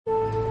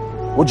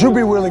would you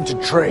be willing to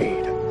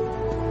trade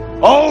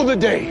all the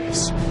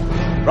days,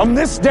 from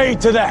this day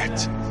to that,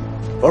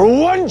 for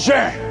one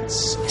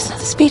chance? It's not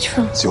the speech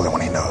from... It's the only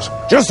one he knows.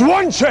 Just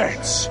one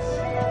chance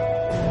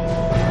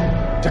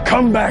to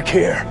come back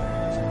here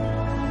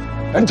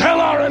and tell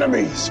our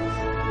enemies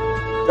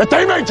that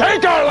they may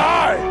take our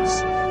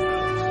lives,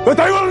 but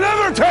they will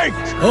never take...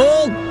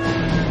 Hold!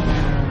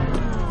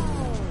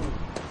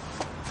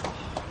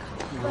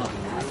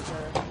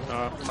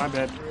 My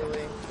bad.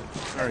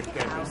 Sorry,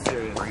 can't be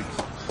serious.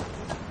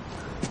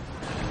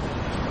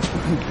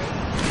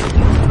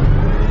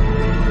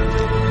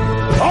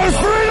 Our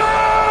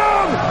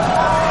freedom!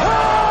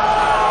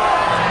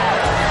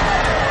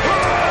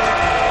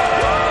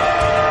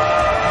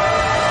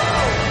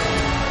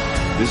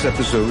 This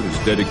episode is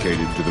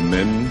dedicated to the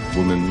men,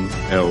 women,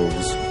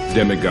 elves,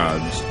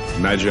 demigods,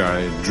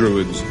 magi,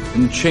 druids,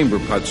 and chamber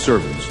pot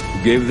servants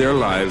who gave their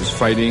lives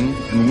fighting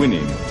and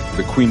winning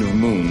the Queen of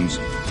Moons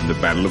in the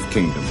Battle of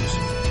Kingdoms.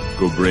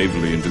 Go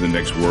bravely into the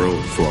next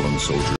world, fallen soldiers.